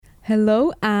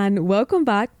Hello and welcome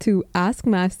back to Ask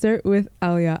Master with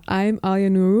Alia. I'm Alia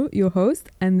Nuru, your host,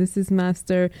 and this is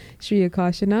Master Shri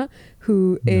Akashana,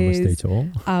 who is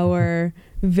our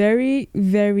very,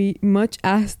 very much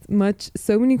asked,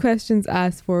 so many questions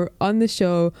asked for on the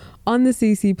show, on the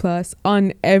CC Plus,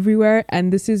 on everywhere.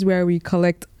 And this is where we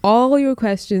collect all your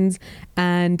questions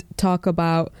and talk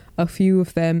about a few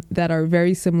of them that are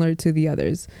very similar to the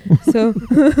others. So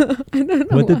I don't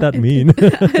know what did that mean?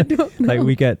 I don't know. Like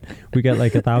we get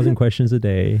like 1,000 questions a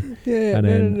day, and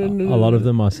then a lot of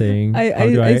them are saying,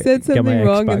 I said something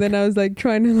wrong, and then I was like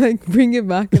trying to like bring it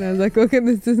back, and I was like, okay,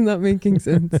 this is not making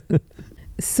sense.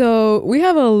 So we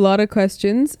have a lot of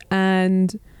questions,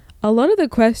 and a lot of the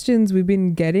questions we've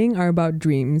been getting are about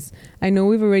dreams. I know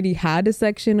we've already had a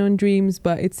section on dreams,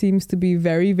 but it seems to be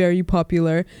very, very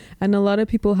popular. And a lot of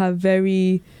people have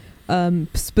very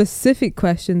specific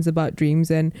questions about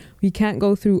dreams, and we can't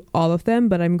go through all of them,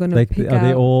 but I'm going to pick out... Are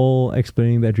they all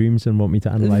explaining their dreams and want me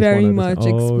to analyze very much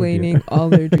explaining all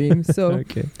their dreams. So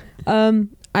okay.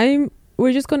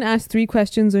 We're just going to ask 3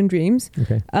 questions on dreams.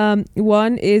 Okay.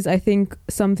 One is, I think,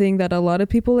 something that a lot of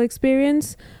people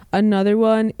experience. Another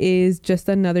one is just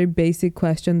another basic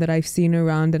question that I've seen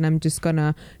around, and I'm just going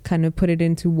to kind of put it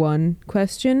into one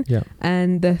question. Yeah.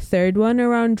 And the third one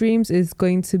around dreams is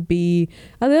going to be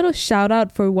a little shout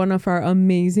out for one of our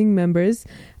amazing members.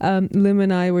 Lim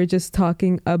and I were just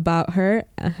talking about her.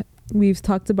 We've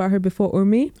talked about her before,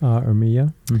 Urmi. Urmi, yeah.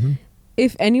 Mm-hmm.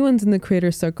 If anyone's in the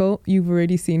creator circle, you've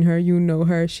already seen her, you know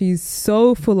her. She's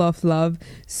so full of love,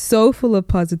 so full of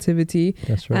positivity.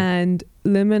 That's right. And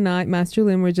Lim and I, Master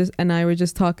Lim were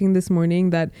just talking this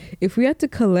morning that if we had to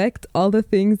collect all the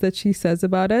things that she says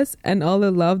about us and all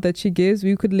the love that she gives,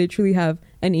 we could literally have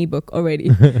an ebook already.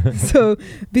 So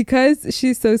because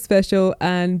she's so special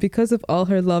and because of all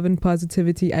her love and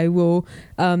positivity, I will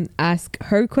ask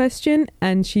her question,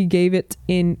 and she gave it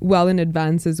in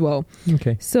advance as well.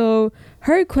 Okay. So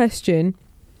her question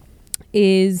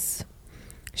is,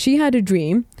 she had a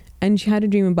dream, and she had a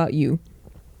dream about you.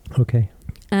 Okay.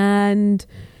 And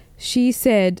she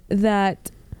said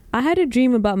that I had a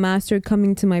dream about Master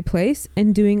coming to my place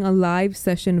and doing a live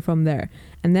session from there.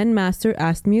 And then Master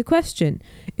asked me a question.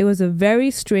 It was a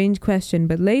very strange question,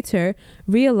 but later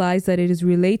realized that it is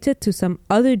related to some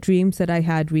other dreams that I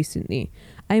had recently.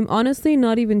 I'm honestly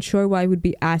not even sure why he would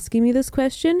be asking me this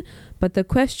question, but the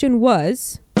question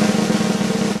was...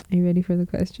 Are you ready for the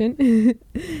question?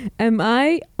 Am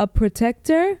I a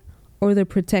protector or the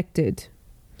protected?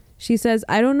 She says,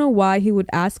 I don't know why he would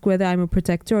ask whether I'm a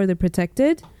protector or the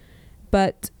protected,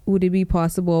 but would it be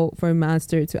possible for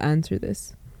Master to answer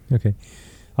this? Okay.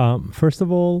 First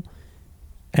of all,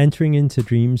 entering into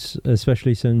dreams,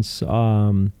 especially since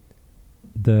the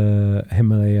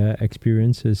Himalaya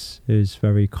experience is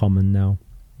very common now.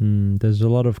 There's a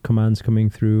lot of commands coming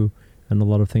through and a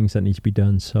lot of things that need to be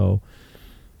done. So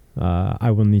I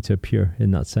will need to appear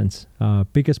in that sense.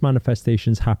 Biggest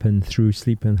manifestations happen through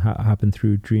sleep and happen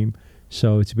through dream.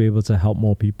 So to be able to help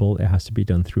more people, it has to be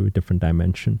done through a different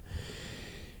dimension.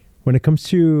 When it comes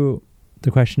to the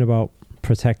question about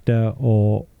protector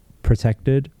or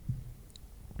protected,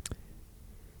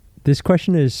 this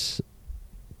question is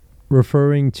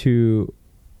referring to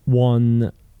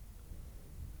one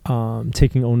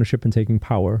taking ownership and taking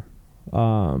power.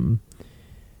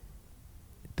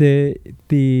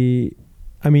 The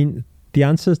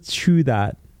answer to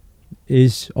that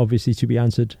is obviously to be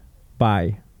answered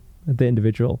by the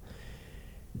individual.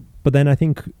 But then I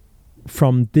think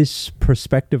from this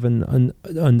perspective and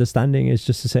understanding is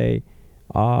just to say,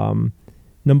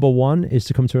 number one is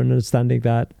to come to an understanding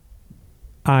that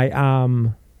I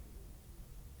am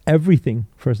everything.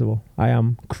 First of all, I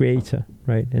am creator,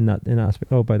 right? In that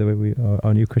aspect. Oh, by the way, we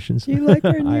are new Christians. You like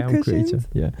our new I am Christians?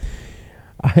 Creator.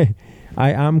 Yeah,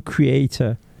 I am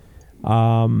creator.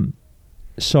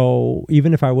 So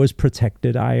even if I was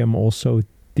protected, I am also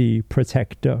the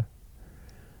protector.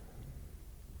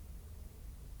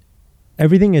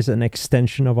 Everything is an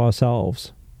extension of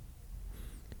ourselves.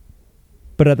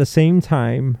 But at the same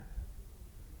time,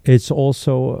 it's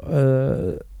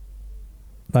also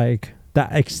like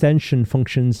that extension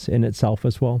functions in itself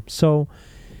as well. So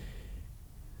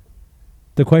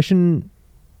the question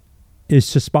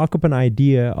is to spark up an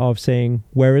idea of saying,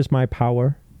 where is my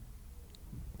power?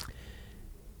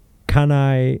 Can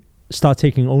I start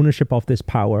taking ownership of this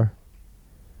power?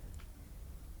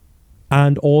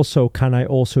 And also, can I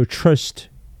also trust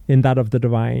in that of the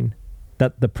divine,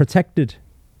 that the protected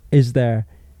is there?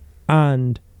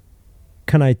 And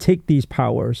can I take these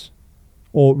powers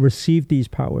or receive these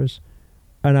powers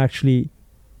and actually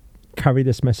carry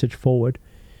this message forward?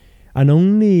 And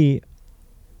only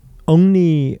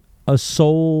a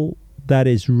soul that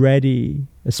is ready,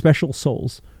 special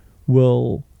souls,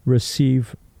 will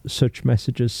receive such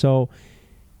messages. So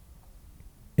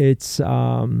it's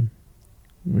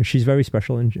she's very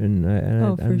special, and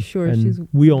for sure, and she's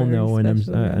we all very know,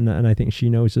 special, and I think she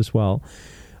knows as well.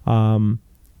 And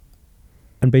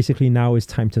basically now is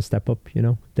time to step up. You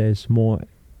know, there's more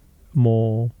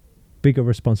bigger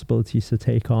responsibilities to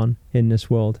take on in this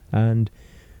world, and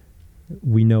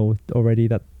we know already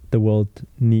that the world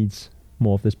needs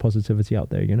more of this positivity out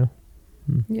there, you know?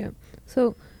 Yeah.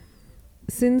 So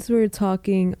since we're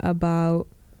talking about,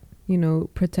 you know,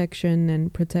 protection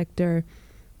and protector,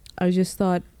 I just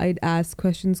thought I'd ask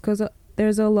questions because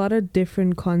there's a lot of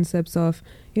different concepts of,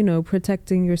 you know,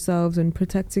 protecting yourselves and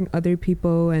protecting other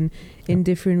people, and in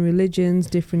different religions,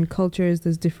 different cultures,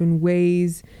 there's different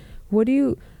ways. What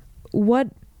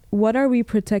are we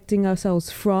protecting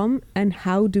ourselves from, and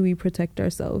how do we protect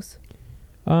ourselves?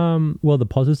 Well, the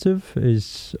positive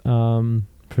is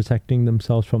protecting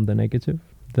themselves from the negative.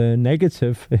 The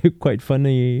negative, quite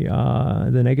funny,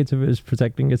 the negative is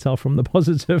protecting itself from the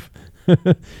positive.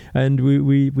 And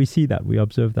we see that, we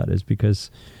observe that is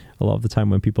because a lot of the time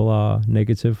when people are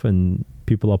negative and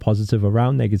people are positive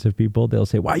around negative people, they'll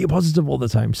say, why are you positive all the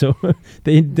time? So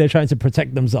they're trying to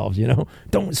protect themselves, you know,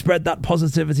 don't spread that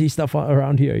positivity stuff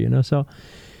around here, you know. So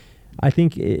I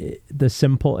think in a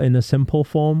simple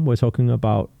form, we're talking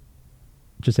about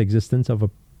just existence of a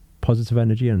positive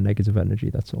energy and a negative energy.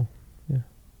 That's all.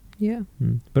 Yeah.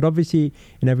 But obviously,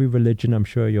 in every religion, I'm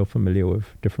sure you're familiar with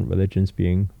different religions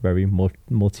being very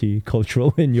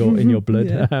multicultural in your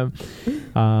blood.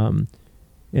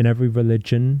 In every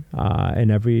religion,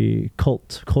 in every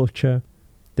culture,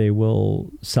 they will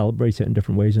celebrate it in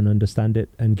different ways and understand it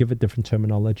and give it different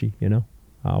terminology. You know,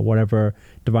 whatever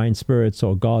divine spirits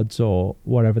or gods or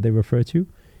whatever they refer to,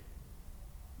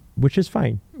 which is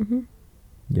fine. Mm-hmm.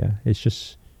 Yeah, it's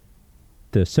just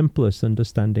the simplest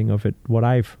understanding of it. What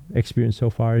I've experienced so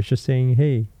far is just saying,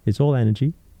 hey, it's all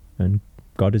energy, and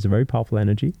God is a very powerful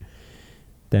energy.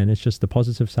 Then it's just the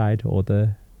positive side or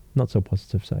the not so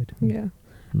positive side. Yeah.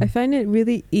 I find it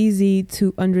really easy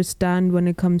to understand when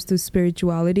it comes to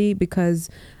spirituality because,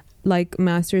 like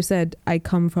Master said, I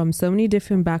come from so many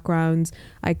different backgrounds.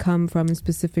 I come from a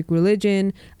specific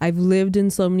religion. I've lived in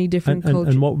so many different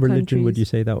cultures. And what religion would you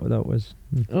say that was?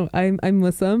 Oh, I'm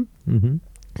Muslim. Mm-hmm.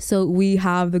 So we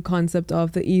have the concept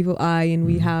of the evil eye, and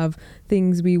we have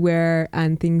things we wear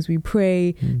and things we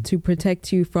pray to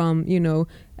protect you from, you know,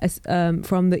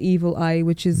 from the evil eye,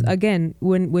 which is, again,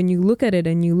 when you look at it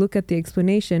and you look at the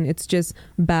explanation, it's just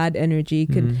bad energy.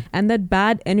 And that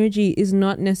bad energy is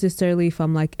not necessarily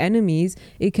from like enemies.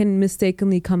 It can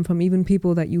mistakenly come from even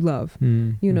people that you love,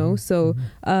 you know. So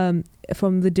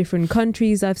from the different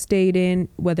countries I've stayed in,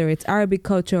 whether it's Arabic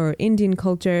culture or Indian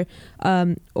culture,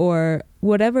 or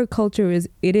whatever culture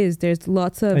it is, there's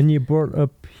lots of... And you brought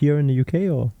up here in the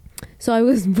UK, or? So I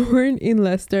was born in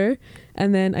Leicester,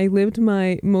 and then I lived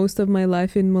most of my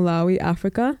life in Malawi,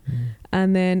 Africa,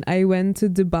 and then I went to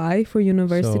Dubai for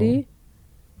university.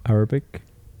 So,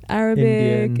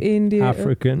 Arabic, Indian,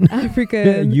 African,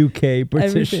 UK,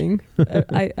 British. Everything.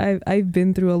 I've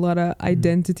been through a lot of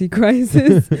identity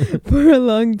crisis for a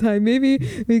long time.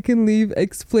 Maybe we can leave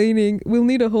explaining. We'll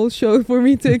need a whole show for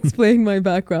me to explain my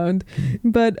background.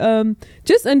 But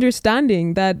just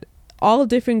understanding that all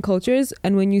different cultures,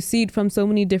 and when you see it from so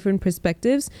many different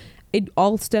perspectives, it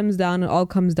all stems down and all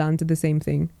comes down to the same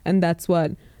thing. And that's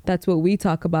what we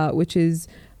talk about, which is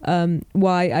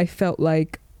why I felt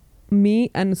like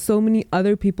me and so many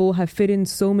other people have fit in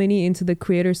so many into the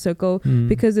creator circle,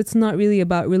 because it's not really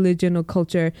about religion or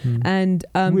culture. And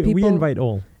we invite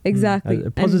all. Exactly.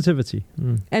 Positivity.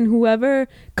 And whoever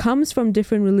comes from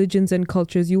different religions and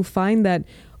cultures, you'll find that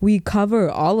we cover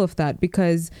all of that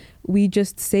because we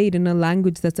just say it in a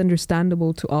language that's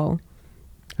understandable to all.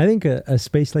 I think a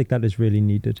space like that is really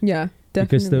needed. Yeah,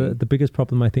 definitely. Because the biggest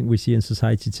problem I think we see in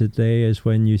society today is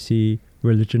when you see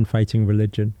religion fighting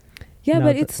religion. Yeah, now,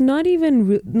 but it's not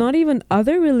even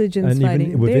other religions and fighting.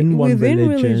 Even within one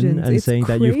religion, and it's saying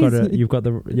crazy. that you've got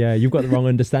the wrong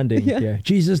understanding. Yeah.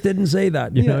 Jesus didn't say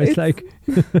that. You know, it's like,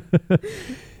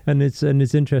 and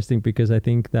it's interesting because I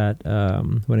think that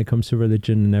when it comes to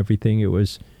religion and everything, it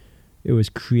was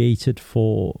created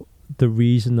for the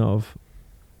reason of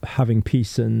having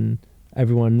peace and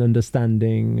everyone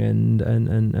understanding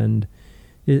and.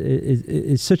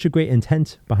 It's such a great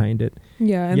intent behind it.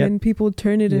 Yeah, and then people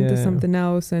turn it into something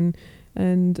else, and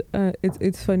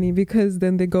it's funny because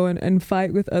then they go and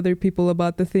fight with other people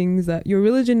about the things that your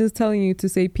religion is telling you to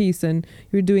say peace, and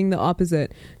you're doing the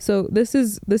opposite. So this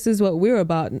is what we're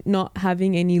about, not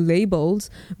having any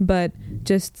labels, but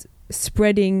just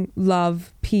spreading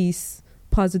love, peace,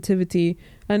 positivity.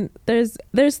 And there's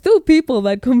still people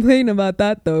that complain about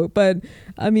that though. But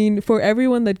I mean, for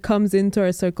everyone that comes into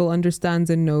our circle understands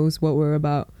and knows what we're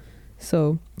about.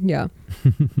 So yeah.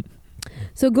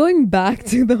 So going back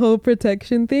to the whole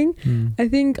protection thing, I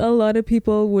think a lot of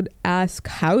people would ask,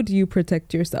 how do you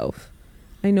protect yourself?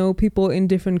 I know people in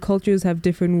different cultures have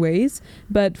different ways,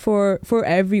 but for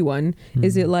everyone,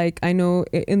 is it like, I know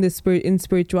in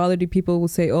spirituality, people will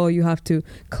say, oh, you have to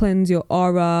cleanse your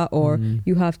aura, or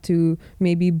you have to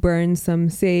maybe burn some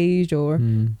sage, or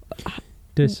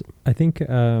there's, I think,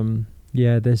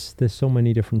 there's so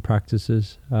many different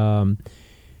practices.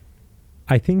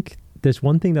 I think there's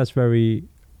one thing that's very,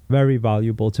 very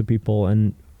valuable to people,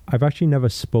 and I've actually never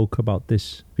spoke about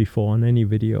this before on any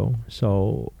video.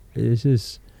 So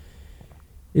is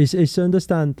to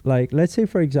understand, like, let's say,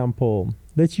 for example,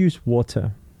 let's use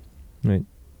water, right?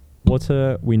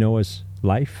 Water we know as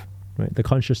life, right? The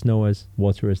conscious know as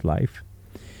water is life.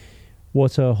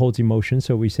 Water holds emotion,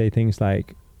 so we say things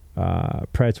like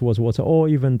prayer towards water, or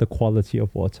even the quality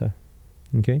of water.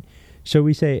 Okay, so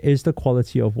we say, is the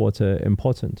quality of water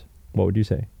important? What would you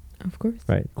say? Of course.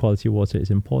 Right, quality of water is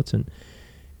important.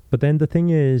 But then the thing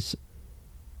is,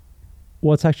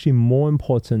 what's actually more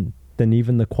important than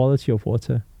even the quality of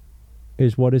water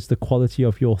is what is the quality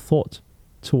of your thought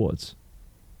towards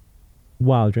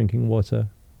while drinking water,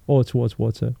 or towards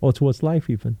water, or towards life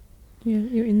even. Yeah,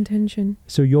 your intention.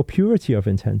 So your purity of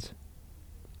intent.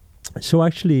 So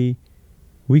actually,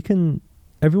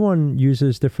 everyone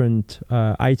uses different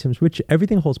items, which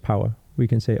everything holds power. We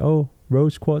can say, oh,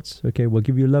 rose quartz, okay, we'll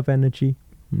give you love energy.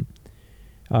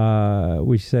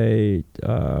 We say,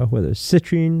 whether it's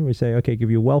citrine, we say, okay, give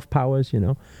you wealth powers,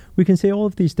 We can say all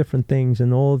of these different things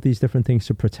and all of these different things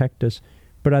to protect us.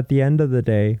 But at the end of the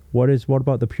day, what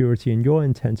about the purity in your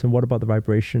intent, and what about the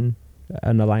vibration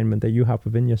and alignment that you have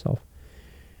within yourself?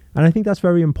 And I think that's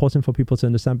very important for people to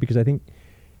understand, because do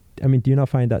you not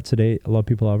find that today a lot of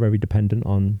people are very dependent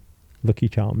on Lucky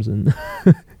Charms and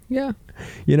yeah,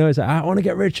 it's like, I want to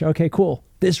get rich. Okay, cool.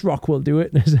 This rock will do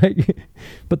it. It's like,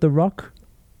 but the rock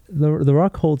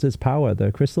holds its power.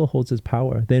 The crystal holds its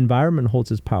power. The environment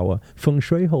holds its power. Feng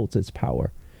Shui holds its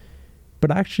power.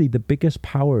 But actually, the biggest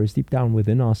power is deep down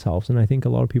within ourselves, and I think a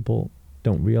lot of people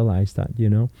don't realize that.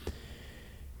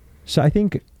 So I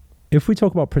think, if we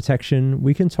talk about protection,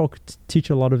 we can teach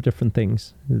a lot of different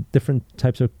things, different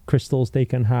types of crystals they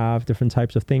can have, different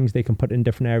types of things they can put in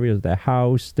different areas of their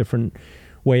house, different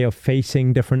way of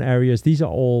facing different areas. These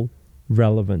are all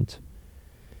relevant.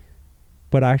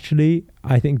 But actually,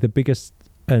 I think the biggest,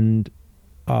 and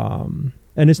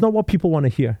it's not what people want to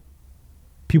hear.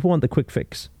 People want the quick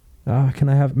fix. Can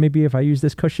I have, maybe if I use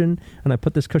this cushion and I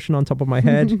put this cushion on top of my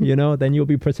head, then you'll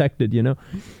be protected,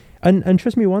 And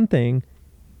trust me, one thing,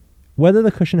 whether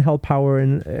the cushion held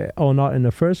power or not in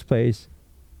the first place,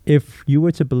 if you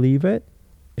were to believe it,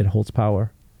 it holds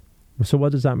power. So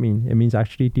what does that mean? It means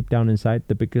actually deep down inside,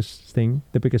 the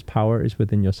biggest power is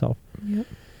within yourself. Yep.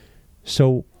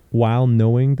 So while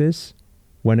knowing this,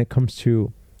 when it comes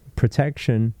to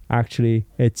protection, actually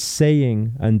it's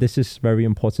saying, and this is very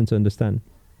important to understand,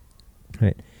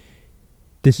 right?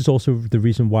 This is also the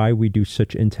reason why we do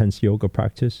such intense yoga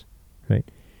practice, right?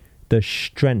 The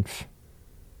strength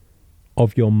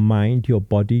of your mind, your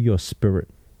body, your spirit,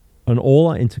 and all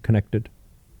are interconnected.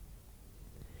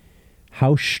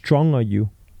 How strong are you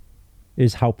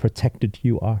is how protected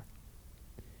you are.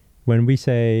 When we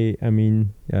say,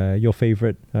 your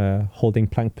favorite holding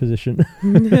plank position,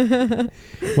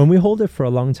 when we hold it for a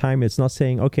long time, it's not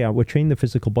saying, okay, we're training the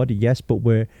physical body, yes, but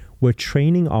we're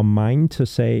training our mind to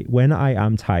say, when I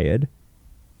am tired,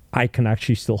 I can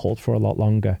actually still hold for a lot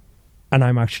longer, and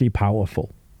I'm actually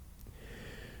powerful.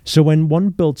 So when one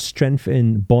builds strength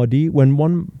in body, when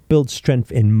one builds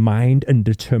strength in mind and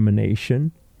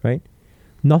determination, right?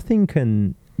 Nothing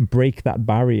can break that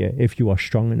barrier if you are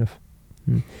strong enough.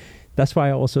 That's why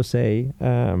I also say,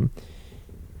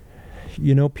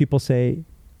 people say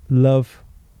love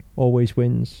always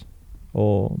wins,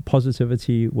 or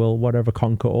positivity will whatever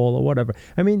conquer all, or whatever.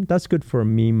 That's good for a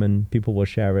meme and people will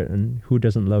share it, and who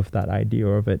doesn't love that idea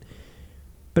of it?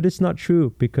 But it's not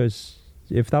true, because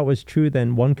if that was true,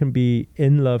 then one can be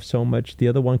in love so much, the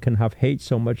other one can have hate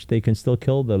so much, they can still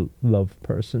kill the love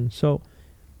person. So,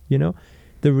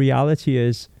 the reality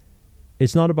is,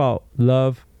 it's not about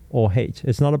love or hate.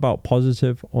 It's not about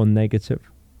positive or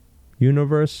negative.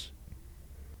 Universe,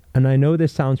 and I know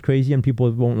this sounds crazy and people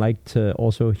won't like to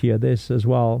also hear this as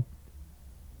well,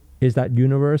 is that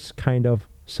universe kind of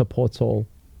supports all,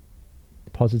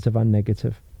 positive and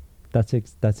negative. That's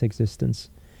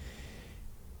existence.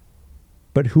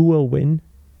 But who will win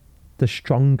the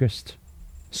strongest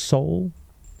soul,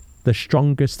 the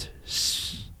strongest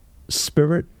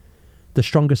spirit, the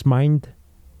strongest mind,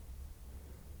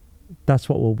 that's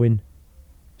what will win.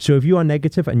 So if you are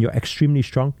negative and you're extremely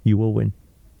strong, you will win.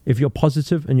 If you're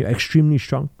positive and you're extremely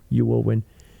strong, you will win.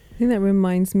 I think that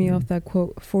reminds me of that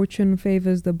quote, fortune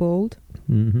favors the bold.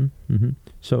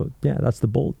 So yeah, that's the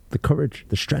bold, the courage,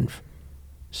 the strength.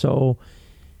 So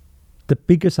the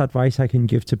biggest advice I can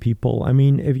give to people, I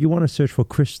mean, if you want to search for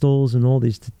crystals and all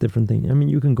these different things, I mean,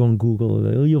 you can go on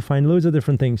Google, you'll find loads of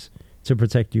different things to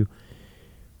protect you.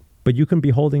 But you can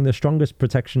be holding the strongest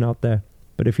protection out there.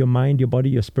 But if your mind, your body,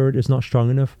 your spirit is not strong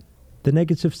enough, the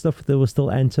negative stuff, they will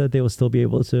still enter. They will still be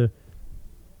able to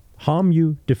harm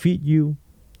you, defeat you.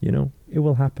 You know, it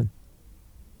will happen.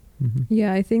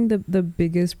 Yeah, I think the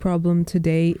biggest problem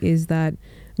today is that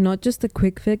not just a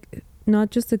quick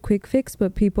fix,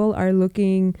 but people are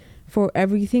looking for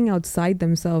everything outside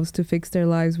themselves to fix their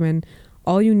lives, when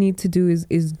all you need to do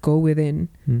is go within.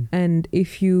 And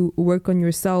if you work on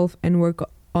yourself and work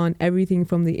on everything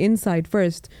from the inside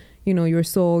first, you know, your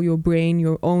soul, your brain,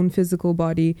 your own physical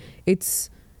body,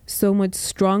 it's so much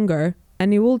stronger.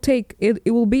 And it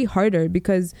will be harder,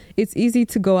 because it's easy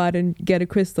to go out and get a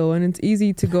crystal, and it's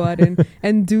easy to go out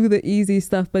and do the easy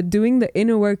stuff. But doing the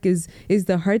inner work is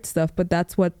the hard stuff. But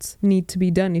that's what needs to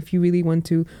be done if you really want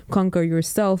to conquer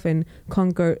yourself and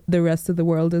conquer the rest of the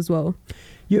world as well.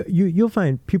 You'll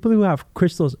find people who have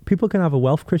crystals, people can have a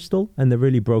wealth crystal and they're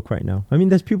really broke right now. I mean,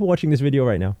 there's people watching this video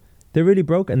right now. They're really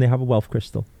broke and they have a wealth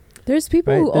crystal. There's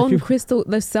people who own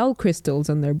they sell crystals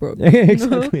and they're broke.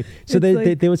 Exactly. So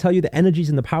they will tell you the energies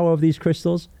and the power of these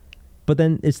crystals. But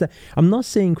then it's that I'm not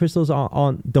saying crystals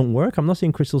don't work. I'm not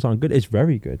saying crystals aren't good. It's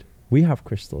very good. We have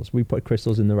crystals. We put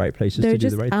crystals in the right places to do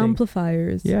the right thing. They're just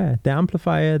amplifiers. Yeah, the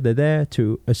amplifier, they're there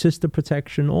to assist the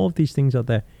protection. All of these things are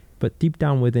there. But deep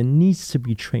down within needs to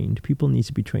be trained. People need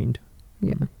to be trained.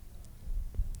 Yeah.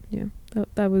 Yeah.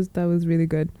 That was really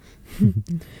good.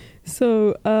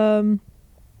 So,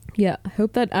 yeah, I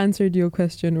hope that answered your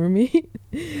question, or me.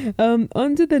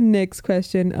 On to the next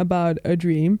question about a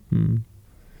dream.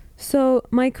 So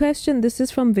my question, this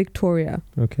is from Victoria.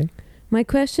 Okay. My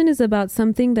question is about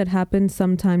something that happens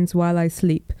sometimes while I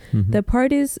sleep.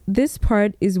 This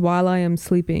part is while I am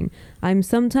sleeping. I'm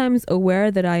sometimes aware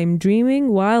that I am dreaming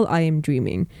while I am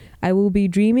dreaming. I will be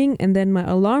dreaming and then my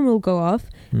alarm will go off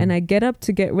and I get up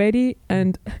to get ready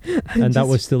and that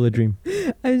was still a dream.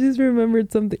 I just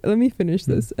remembered something. Let me finish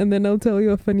this and then I'll tell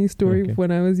you a funny story of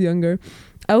when I was younger.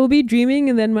 I will be dreaming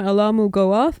and then my alarm will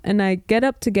go off and I get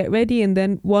up to get ready and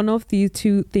then one of these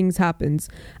two things happens.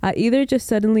 I either just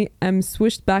suddenly am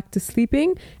swished back to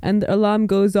sleeping and the alarm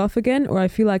goes off again, or I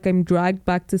feel like I'm dragged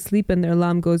back to sleep and the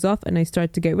alarm goes off and I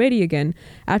start to get ready again.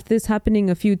 After this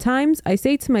happening a few times, I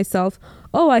say to myself,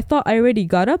 oh, I thought I already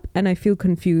got up, and I feel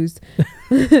confused.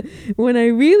 When I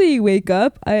really wake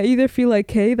up, I either feel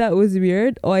like, hey, that was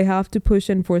weird, or I have to push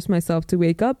and force myself to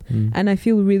wake up, and I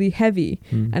feel really heavy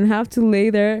and have to lay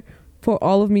there for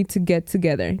all of me to get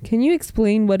together. Can you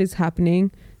explain what is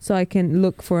happening so I can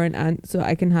look for so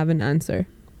I can have an answer?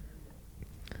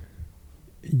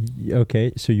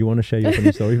 Okay, so you want to share your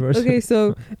funny story first? Okay,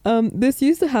 so this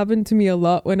used to happen to me a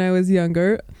lot when I was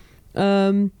younger.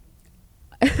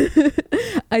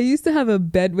 I used to have a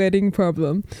bedwetting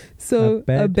problem. So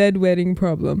a bedwetting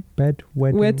problem.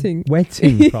 Wetting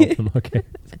problem. Okay.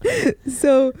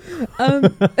 So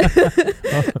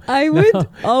I would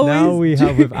always. Now we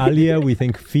have with Alia, we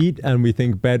think feet and we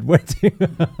think bedwetting.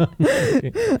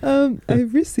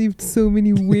 I've received so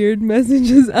many weird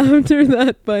messages after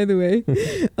that, by the way.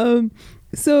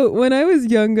 So when I was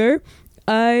younger,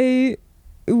 I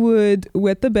would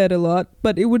wet the bed a lot,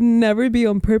 but it would never be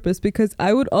on purpose because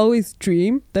I would always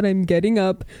dream that I'm getting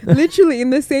up literally in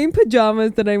the same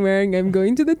pajamas that I'm wearing. I'm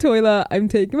going to the toilet, I'm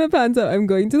taking my pants out, I'm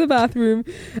going to the bathroom,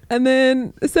 and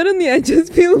then suddenly I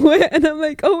just feel wet and I'm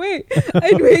like, oh wait,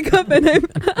 I'd wake up and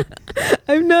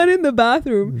I'm not in the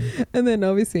bathroom. And then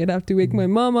obviously I'd have to wake my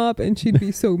mom up and she'd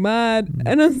be so mad.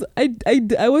 And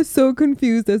I was so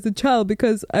confused as a child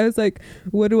because I was like,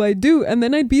 what do I do? And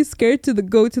then I'd be scared to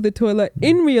go to the toilet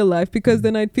in real life because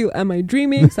then I'd feel, am I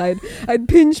dreaming? So I'd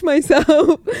pinch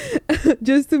myself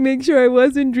just to make sure I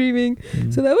wasn't dreaming.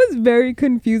 So that was very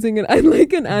confusing and I'd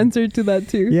like an answer to that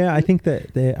too. Yeah, I think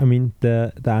that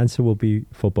the answer will be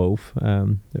for both. I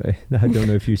don't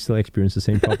know if you still experience the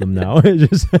same problem now.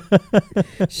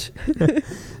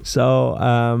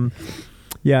 So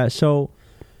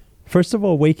first of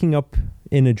all, waking up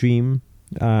in a dream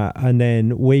and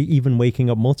then even waking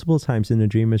up multiple times in a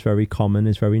dream is very common,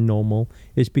 is very normal.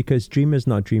 It's because dream is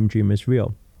not dream, dream is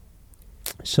real.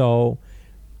 So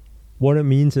what it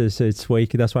means is it's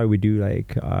waking. That's why we do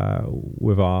like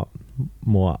with our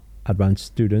more advanced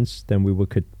students, then we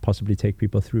could possibly take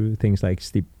people through things like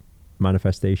sleep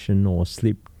manifestation or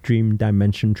sleep dream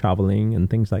dimension traveling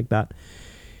and things like that.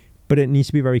 But it needs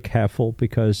to be very careful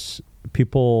because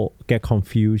people get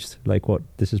confused. Like, what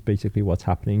this is basically what's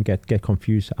happening. Get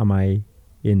confused. Am I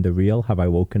in the real? Have I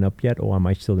woken up yet, or am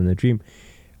I still in the dream?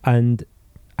 And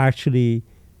actually,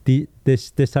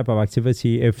 this type of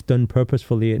activity, if done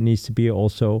purposefully, it needs to be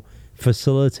also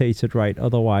facilitated right.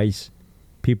 Otherwise,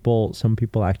 some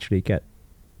people actually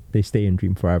they stay in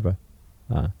dream forever.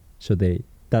 So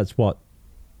that's what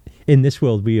in this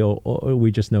world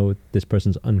we just know this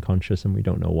person's unconscious and we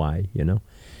don't know why, you know.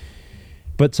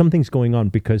 But something's going on,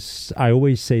 because I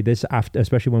always say this after,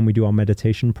 especially when we do our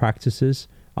meditation practices.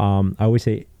 I always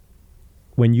say,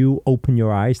 when you open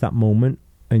your eyes, that moment,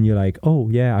 and you're like, oh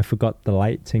yeah, I forgot the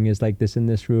lighting is like this in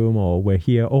this room, or we're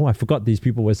here. Oh, I forgot these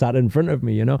people were sat in front of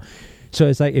me, you know. So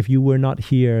it's like, if you were not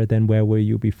here, then where were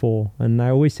you before? And I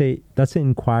always say that's an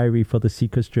inquiry for the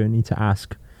seeker's journey to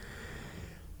ask.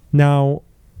 Now,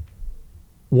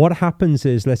 what happens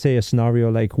is, let's say a scenario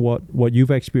like what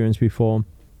you've experienced before,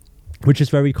 which is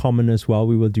very common as well.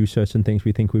 We will do certain things.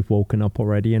 We think we've woken up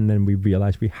already, and then we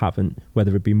realize we haven't,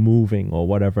 whether it be moving or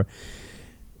whatever.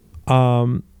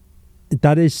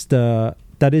 That is the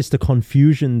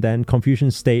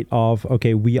confusion state of,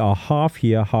 okay, we are half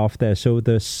here, half there. So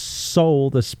the soul,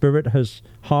 the spirit, has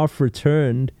half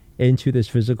returned into this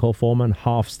physical form and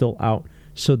half still out.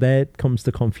 So there comes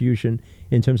the confusion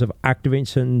in terms of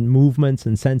activation, movements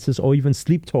and senses, or even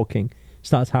sleep talking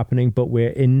starts happening, but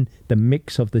we're in the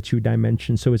mix of the two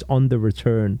dimensions. So it's on the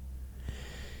return.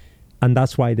 And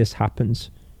that's why this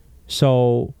happens.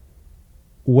 So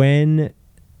when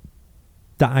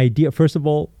the idea, first of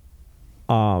all,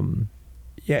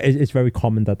 it's very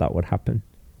common that would happen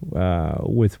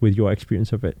with your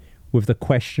experience of it. With the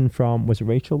question from, was it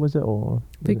Rachel, or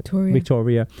Victoria?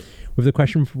 Victoria. With the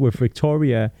question with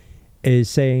Victoria is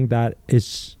saying that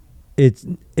it's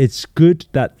good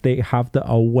that they have the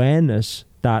awareness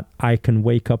that I can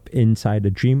wake up inside a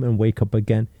dream and wake up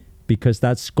again, because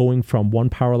that's going from one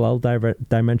parallel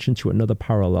dimension to another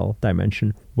parallel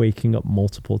dimension, waking up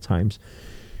multiple times.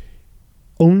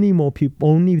 Only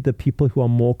the people who are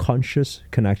more conscious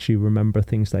can actually remember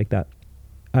things like that.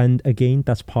 And again,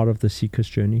 that's part of the seeker's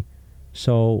journey.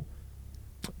 So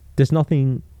there's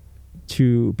nothing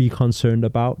to be concerned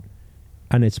about,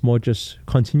 and it's more just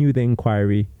continue the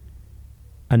inquiry,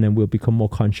 and then we'll become more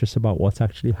conscious about what's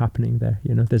actually happening there.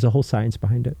 You know, there's a whole science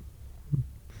behind it.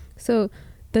 So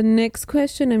the next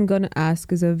question I'm going to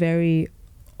ask is a very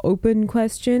open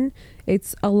question.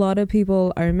 It's a lot of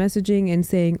people are messaging and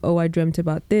saying, oh, I dreamt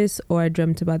about this, or I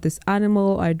dreamt about this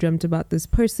animal, or I dreamt about this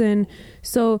person.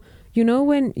 So, you know,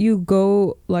 when you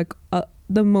go like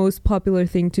the most popular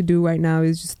thing to do right now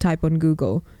is just type on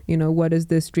Google, you know, what does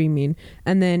this dream mean?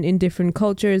 And then in different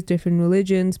cultures, different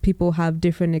religions, people have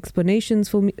different explanations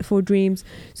for dreams.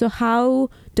 So how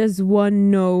does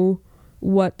one know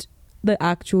what the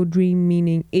actual dream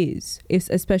meaning is,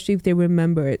 especially if they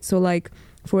remember it? So like,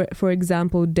 for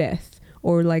example, death,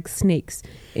 or like snakes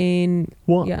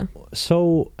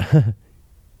So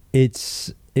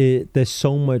there's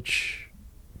so much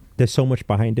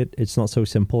behind it. It's not so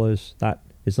simple as that.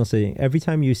 It's not saying every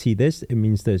time you see this, it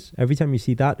means this. Every time you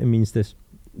see that, it means this.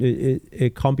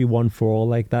 It can't be one for all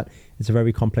like that. It's a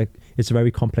very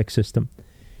complex system.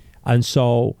 And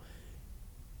so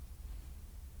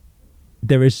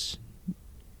there isn't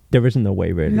a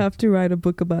way, really. You have to write a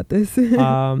book about this.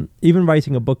 Even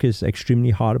writing a book is extremely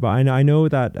hard. But I know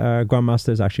that Grandmaster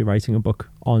is actually writing a book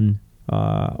on,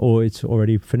 or it's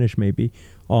already finished maybe,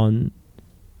 on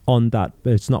that.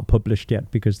 But it's not published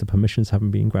yet because the permissions haven't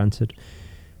been granted.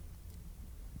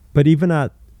 But even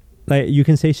you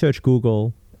can say search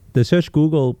Google. The search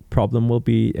Google problem will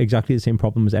be exactly the same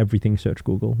problem as everything search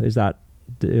Google, is that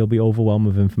it'll be overwhelmed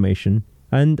with information.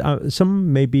 And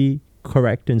some may be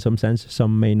correct in some sense,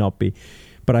 some may not be.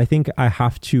 But I think I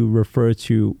have to refer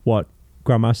to what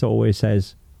Grandmaster always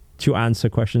says to answer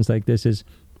questions like this is,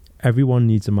 everyone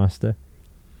needs a master.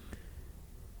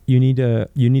 You need a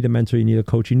mentor, you need a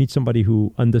coach, you need somebody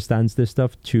who understands this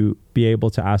stuff to be able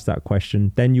to ask that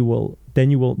question. Then you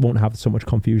won't have so much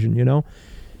confusion, you know?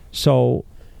 So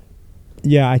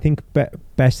yeah, I think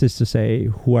best is to say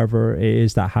whoever it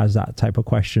is that has that type of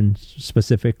question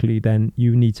specifically, then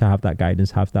you need to have that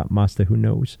guidance, have that master who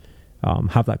knows,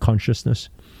 have that consciousness.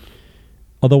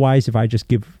 Otherwise, if I just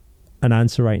give an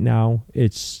answer right now,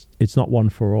 it's not one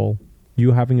for all.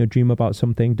 You having a dream about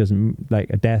something doesn't, like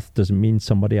a death, doesn't mean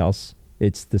somebody else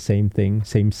it's the same thing,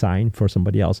 same sign for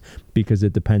somebody else, because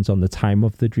it depends on the time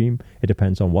of the dream. It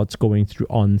depends on what's going through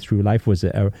life. Was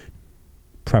it a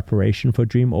preparation for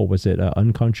dream, or was it an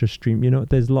unconscious dream?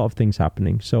 There's a lot of things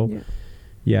happening. So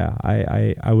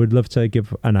I would love to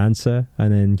give an answer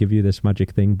and then give you this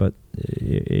magic thing, but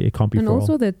it can't be and for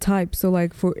also all. the type. So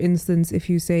like, for instance, if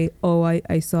you say, oh,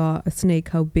 I saw a snake,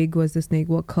 how big was the snake,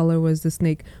 what color was the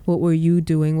snake, what were you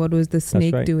doing, what was the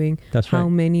snake doing, how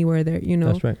many were there,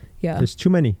 That's right. Yeah, there's too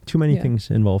many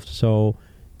things involved. So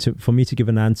for me to give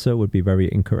an answer would be very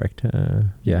incorrect,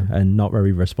 and not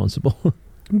very responsible.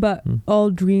 But all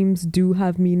dreams do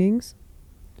have meanings.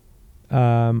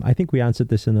 I think we answered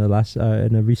this in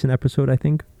a recent episode. I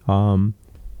think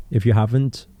if you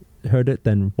haven't heard it,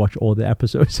 then watch all the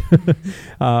episodes.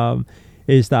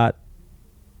 Is that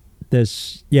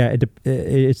there's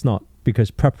it's not,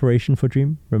 because preparation for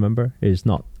dream, remember, is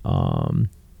not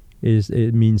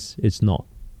it means it's not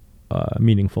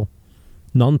meaningful.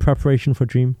 Non-preparation for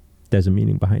dream, there's a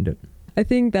meaning behind it. I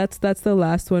think that's the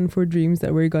last one for dreams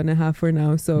that we're gonna have for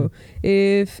now. So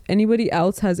if anybody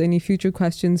else has any future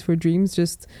questions for dreams,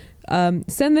 just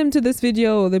send them to this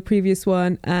video or the previous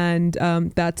one, and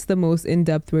that's the most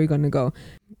in-depth we're gonna go.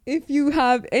 If you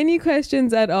have any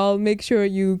questions at all, make sure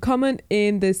you comment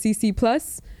in the CC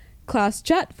Plus class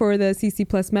chat for the CC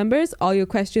Plus members. All your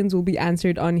questions will be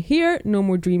answered on here. No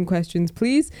more dream questions,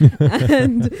 please.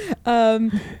 And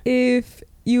if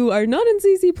you are not in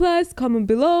CC Plus, comment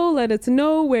below. Let us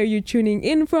know where you're tuning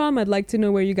in from. I'd like to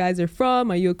know where you guys are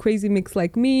from. Are you a crazy mix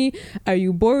like me? Are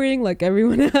you boring like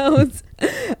everyone else?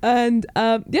 And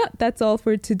that's all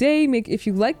for today. If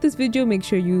you like this video, make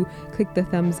sure you click the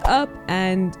thumbs up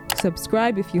and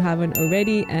subscribe if you haven't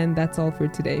already. And that's all for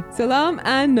today. Salam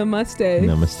and namaste.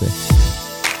 Namaste.